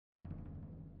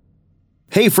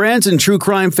Hey friends and true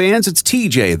crime fans, it's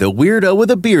TJ, the weirdo with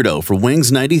a beardo from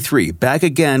Wings 93, back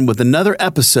again with another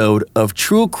episode of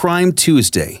True Crime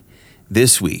Tuesday.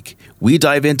 This week, we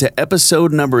dive into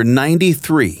episode number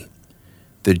 93,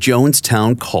 The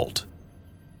Jonestown Cult.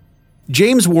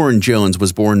 James Warren Jones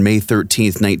was born May 13,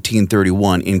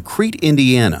 1931 in Crete,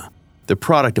 Indiana, the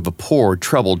product of a poor,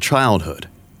 troubled childhood.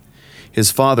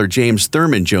 His father, James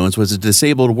Thurman Jones, was a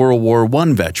disabled World War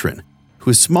I veteran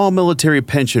whose small military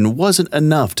pension wasn't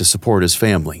enough to support his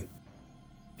family.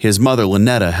 His mother,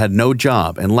 Lynetta, had no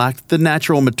job and lacked the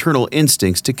natural maternal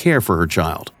instincts to care for her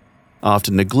child,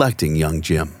 often neglecting young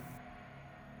Jim.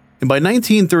 And by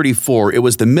 1934, it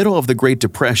was the middle of the Great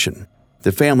Depression.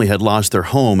 The family had lost their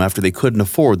home after they couldn't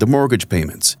afford the mortgage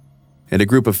payments, and a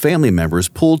group of family members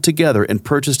pulled together and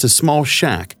purchased a small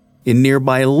shack in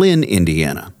nearby Lynn,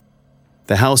 Indiana.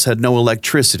 The house had no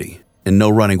electricity and no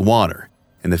running water,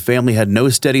 and the family had no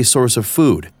steady source of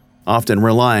food, often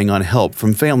relying on help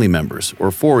from family members or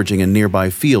foraging in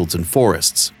nearby fields and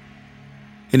forests.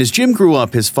 And as Jim grew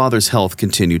up, his father's health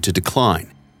continued to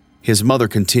decline. His mother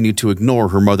continued to ignore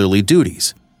her motherly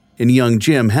duties, and young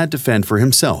Jim had to fend for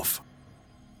himself.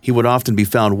 He would often be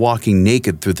found walking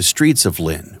naked through the streets of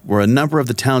Lynn, where a number of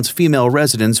the town's female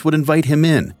residents would invite him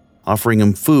in, offering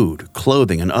him food,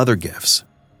 clothing, and other gifts.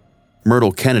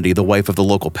 Myrtle Kennedy, the wife of the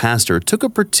local pastor, took a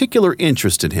particular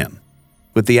interest in him.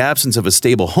 With the absence of a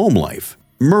stable home life,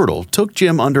 Myrtle took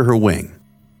Jim under her wing,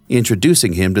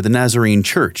 introducing him to the Nazarene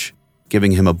Church,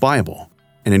 giving him a Bible,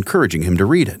 and encouraging him to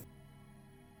read it.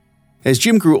 As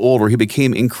Jim grew older, he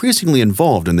became increasingly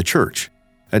involved in the church,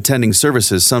 attending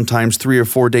services sometimes 3 or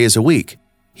 4 days a week.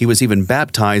 He was even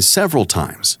baptized several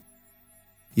times.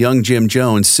 Young Jim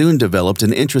Jones soon developed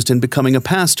an interest in becoming a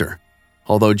pastor,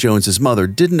 although Jones's mother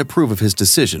didn't approve of his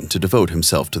decision to devote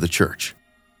himself to the church.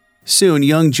 Soon,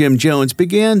 young Jim Jones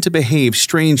began to behave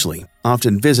strangely,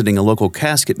 often visiting a local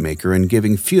casket maker and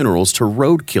giving funerals to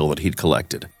roadkill that he'd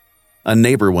collected. A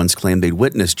neighbor once claimed they'd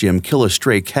witnessed Jim kill a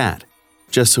stray cat,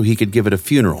 just so he could give it a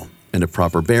funeral and a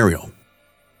proper burial.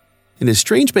 And his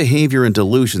strange behavior and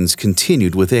delusions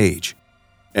continued with age.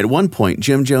 At one point,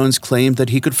 Jim Jones claimed that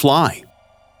he could fly.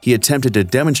 He attempted to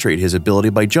demonstrate his ability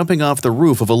by jumping off the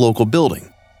roof of a local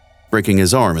building, breaking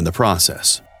his arm in the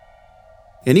process.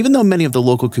 And even though many of the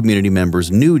local community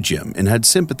members knew Jim and had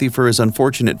sympathy for his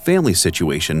unfortunate family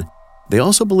situation, they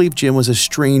also believed Jim was a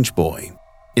strange boy,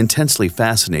 intensely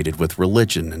fascinated with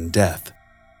religion and death.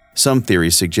 Some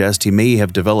theories suggest he may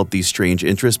have developed these strange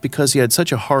interests because he had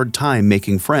such a hard time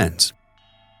making friends.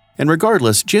 And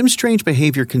regardless, Jim's strange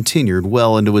behavior continued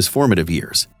well into his formative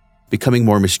years, becoming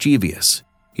more mischievous.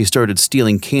 He started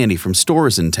stealing candy from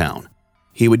stores in town.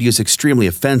 He would use extremely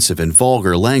offensive and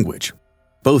vulgar language,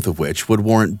 both of which would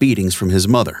warrant beatings from his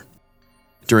mother.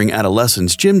 During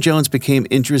adolescence, Jim Jones became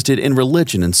interested in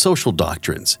religion and social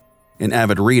doctrines. An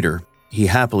avid reader, he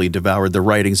happily devoured the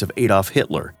writings of Adolf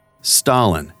Hitler,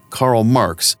 Stalin, Karl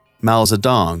Marx, Mao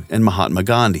Zedong, and Mahatma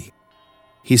Gandhi.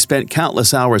 He spent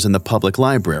countless hours in the public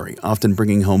library, often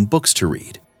bringing home books to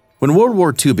read. When World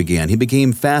War II began, he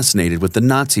became fascinated with the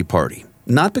Nazi Party,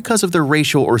 not because of their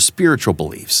racial or spiritual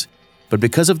beliefs, but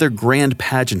because of their grand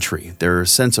pageantry, their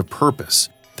sense of purpose,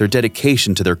 their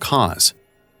dedication to their cause,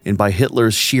 and by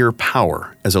Hitler's sheer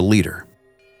power as a leader.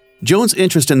 Jones'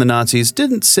 interest in the Nazis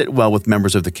didn't sit well with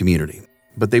members of the community,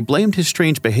 but they blamed his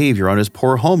strange behavior on his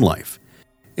poor home life.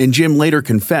 And Jim later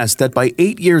confessed that by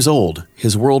 8 years old,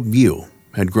 his worldview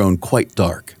had grown quite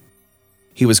dark.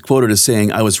 He was quoted as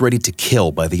saying, "I was ready to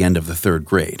kill by the end of the 3rd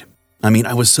grade.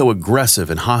 I was so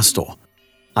aggressive and hostile.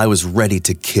 I was ready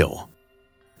to kill.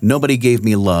 Nobody gave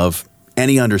me love,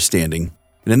 any understanding,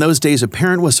 and in those days a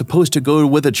parent was supposed to go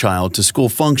with a child to school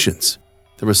functions.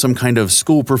 There was some kind of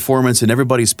school performance and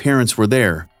everybody's parents were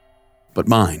there. But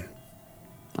mine,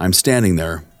 I'm standing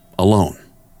there alone.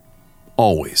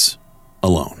 Always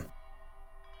alone."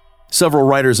 Several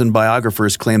writers and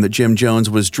biographers claim that Jim Jones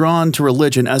was drawn to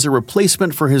religion as a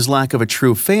replacement for his lack of a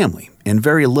true family and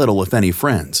very little, if any,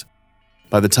 friends.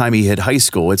 By the time he hit high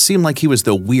school, it seemed like he was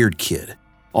the weird kid,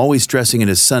 always dressing in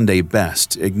his Sunday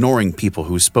best, ignoring people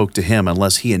who spoke to him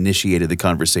unless he initiated the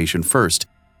conversation first,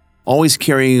 always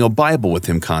carrying a Bible with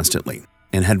him constantly,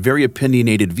 and had very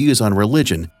opinionated views on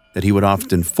religion that he would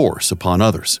often force upon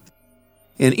others.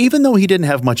 And even though he didn't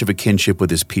have much of a kinship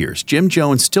with his peers, Jim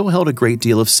Jones still held a great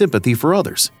deal of sympathy for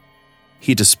others.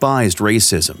 He despised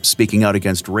racism, speaking out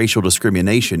against racial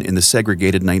discrimination in the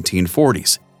segregated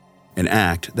 1940s, an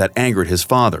act that angered his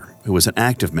father, who was an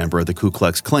active member of the Ku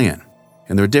Klux Klan,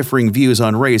 and their differing views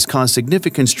on race caused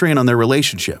significant strain on their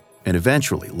relationship and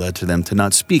eventually led to them to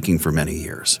not speaking for many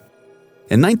years.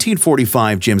 In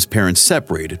 1945, Jim's parents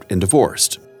separated and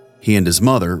divorced. He and his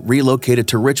mother relocated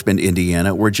to Richmond,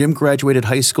 Indiana, where Jim graduated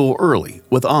high school early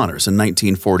with honors in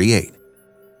 1948.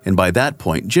 And by that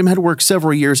point, Jim had worked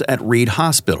several years at Reed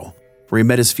Hospital, where he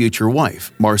met his future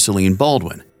wife, Marceline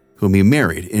Baldwin, whom he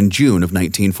married in June of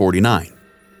 1949.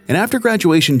 And after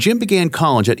graduation, Jim began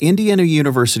college at Indiana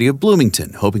University of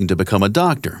Bloomington, hoping to become a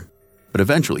doctor, but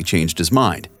eventually changed his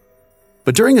mind.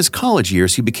 But during his college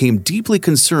years, he became deeply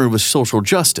concerned with social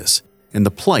justice and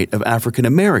the plight of African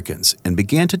Americans and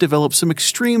began to develop some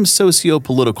extreme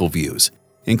socio-political views,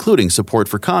 including support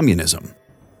for communism.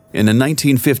 And in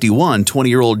 1951,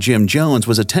 20-year-old Jim Jones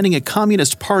was attending a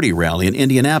Communist Party rally in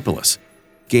Indianapolis,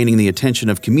 gaining the attention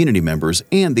of community members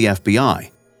and the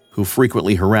FBI, who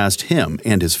frequently harassed him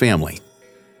and his family.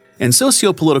 And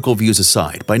socio-political views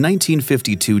aside, by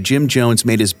 1952, Jim Jones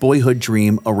made his boyhood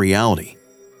dream a reality,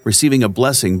 receiving a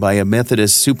blessing by a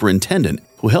Methodist superintendent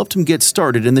who helped him get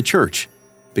started in the church,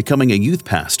 becoming a youth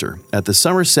pastor at the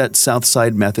Somerset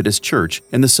Southside Methodist Church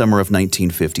in the summer of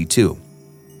 1952.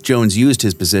 Jones used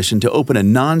his position to open a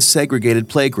non-segregated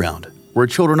playground where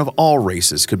children of all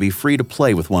races could be free to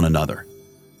play with one another.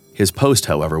 His post,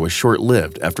 however, was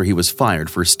short-lived after he was fired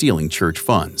for stealing church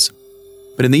funds.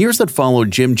 But in the years that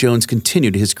followed, Jim Jones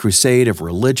continued his crusade of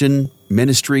religion,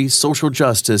 ministry, social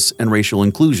justice, and racial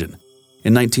inclusion.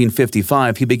 In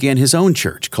 1955, he began his own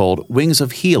church called Wings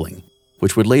of Healing,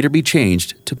 which would later be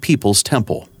changed to People's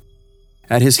Temple.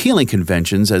 At his healing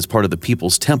conventions as part of the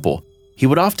People's Temple, he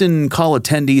would often call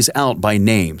attendees out by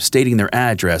name, stating their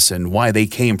address and why they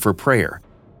came for prayer,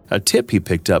 a tip he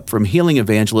picked up from healing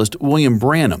evangelist William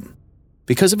Branham.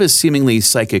 Because of his seemingly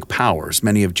psychic powers,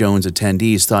 many of Jones'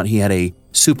 attendees thought he had a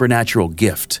supernatural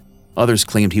gift. Others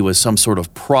claimed he was some sort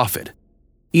of prophet.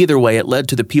 Either way, it led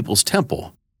to the People's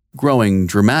Temple growing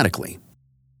dramatically.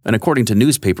 And according to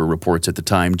newspaper reports at the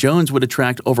time, Jones would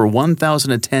attract over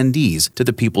 1,000 attendees to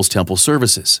the People's Temple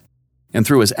services. And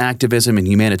through his activism and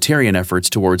humanitarian efforts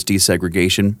towards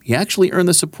desegregation, he actually earned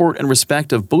the support and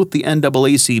respect of both the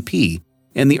NAACP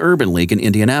and the Urban League in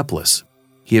Indianapolis.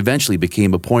 He eventually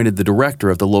became appointed the director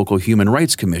of the local Human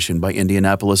Rights Commission by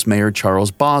Indianapolis Mayor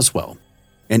Charles Boswell.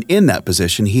 And in that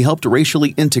position, he helped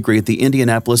racially integrate the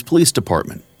Indianapolis Police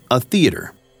Department, a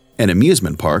theater, an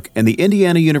amusement park, and the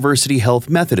Indiana University Health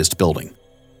Methodist Building.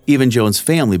 Even Jones'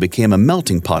 family became a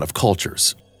melting pot of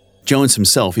cultures. Jones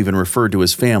himself even referred to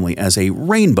his family as a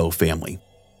rainbow family.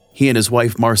 He and his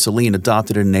wife Marceline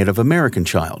adopted a Native American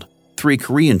child, 3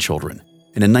 Korean children,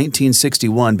 and in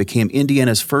 1961 became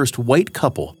Indiana's first white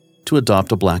couple to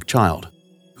adopt a black child,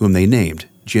 whom they named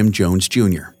Jim Jones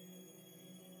Jr.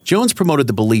 Jones promoted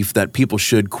the belief that people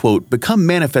should, quote, become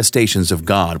manifestations of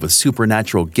God with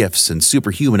supernatural gifts and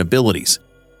superhuman abilities.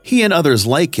 He and others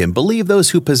like him believed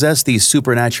those who possess these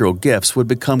supernatural gifts would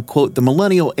become, quote, the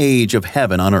millennial age of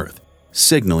heaven on earth,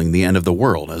 signaling the end of the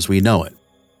world as we know it.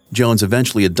 Jones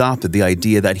eventually adopted the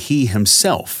idea that he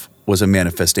himself was a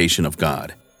manifestation of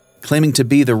God, claiming to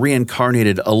be the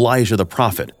reincarnated Elijah the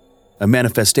prophet, a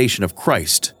manifestation of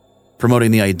Christ,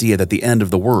 promoting the idea that the end of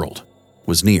the world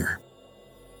was near.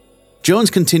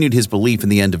 Jones continued his belief in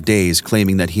the end of days,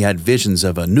 claiming that he had visions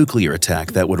of a nuclear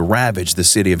attack that would ravage the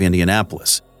city of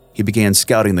Indianapolis. He began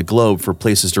scouting the globe for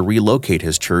places to relocate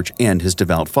his church and his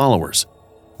devout followers.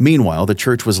 Meanwhile, the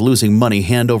church was losing money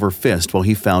hand over fist while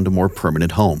he found a more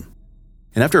permanent home.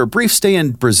 And after a brief stay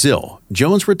in Brazil,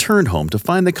 Jones returned home to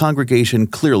find the congregation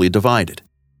clearly divided.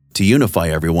 To unify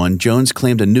everyone, Jones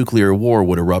claimed a nuclear war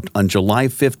would erupt on July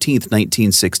 15,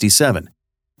 1967,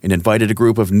 and invited a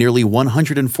group of nearly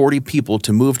 140 people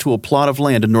to move to a plot of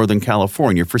land in Northern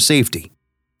California for safety.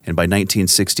 And by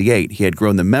 1968, he had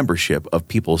grown the membership of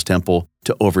People's Temple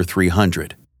to over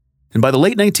 300. And by the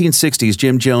late 1960s,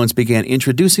 Jim Jones began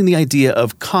introducing the idea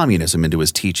of communism into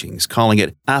his teachings, calling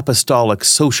it apostolic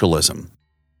socialism.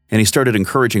 And he started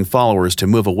encouraging followers to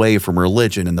move away from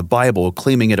religion and the Bible,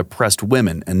 claiming it oppressed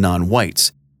women and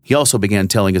non-whites. He also began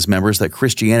telling his members that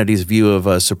Christianity's view of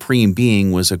a supreme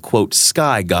being was a, quote,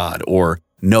 sky god or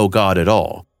no God at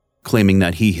all, claiming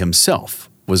that he himself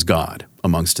was God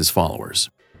amongst his followers.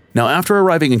 Now, after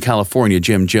arriving in California,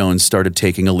 Jim Jones started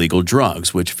taking illegal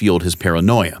drugs, which fueled his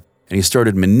paranoia, and he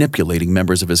started manipulating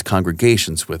members of his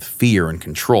congregations with fear and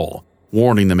control,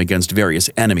 warning them against various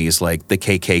enemies like the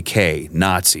KKK,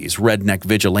 Nazis, redneck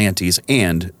vigilantes,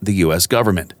 and the U.S.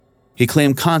 government. He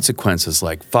claimed consequences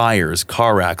like fires,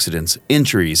 car accidents,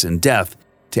 injuries, and death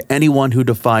to anyone who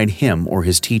defied him or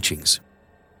his teachings.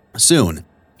 Soon,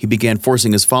 he began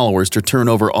forcing his followers to turn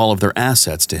over all of their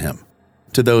assets to him.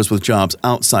 To those with jobs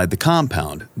outside the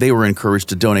compound, they were encouraged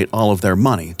to donate all of their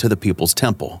money to the People's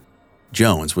Temple.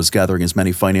 Jones was gathering as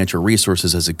many financial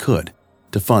resources as he could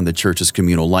to fund the church's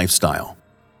communal lifestyle.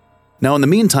 Now, in the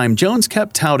meantime, Jones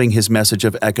kept touting his message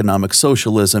of economic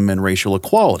socialism and racial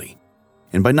equality.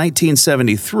 And by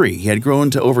 1973, he had grown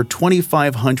to over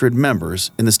 2,500 members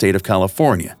in the state of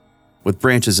California, with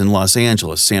branches in Los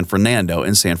Angeles, San Fernando,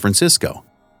 and San Francisco,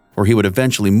 where he would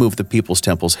eventually move the People's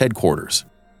Temple's headquarters.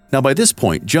 Now, by this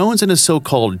point, Jones and his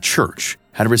so-called church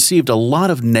had received a lot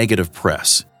of negative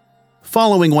press.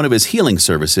 Following one of his healing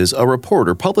services, a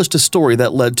reporter published a story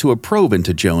that led to a probe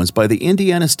into Jones by the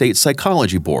Indiana State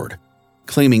Psychology Board,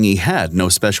 claiming he had no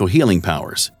special healing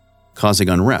powers, causing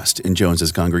unrest in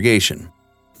Jones's congregation.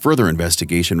 Further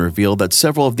investigation revealed that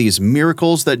several of these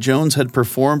miracles that Jones had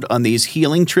performed on these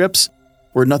healing trips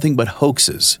were nothing but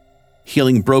hoaxes,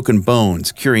 healing broken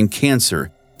bones, curing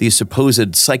cancer, these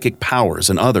supposed psychic powers,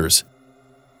 and others.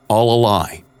 All a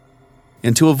lie.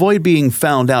 And to avoid being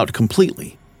found out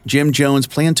completely, Jim Jones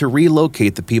planned to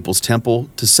relocate the People's Temple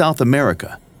to South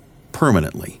America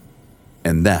permanently.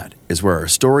 And that is where our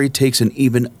story takes an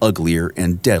even uglier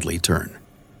and deadly turn.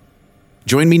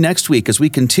 Join me next week as we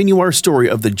continue our story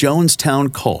of the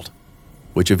Jonestown cult,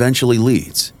 which eventually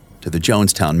leads to the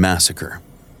Jonestown massacre.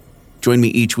 Join me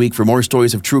each week for more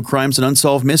stories of true crimes and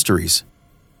unsolved mysteries.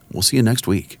 We'll see you next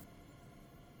week.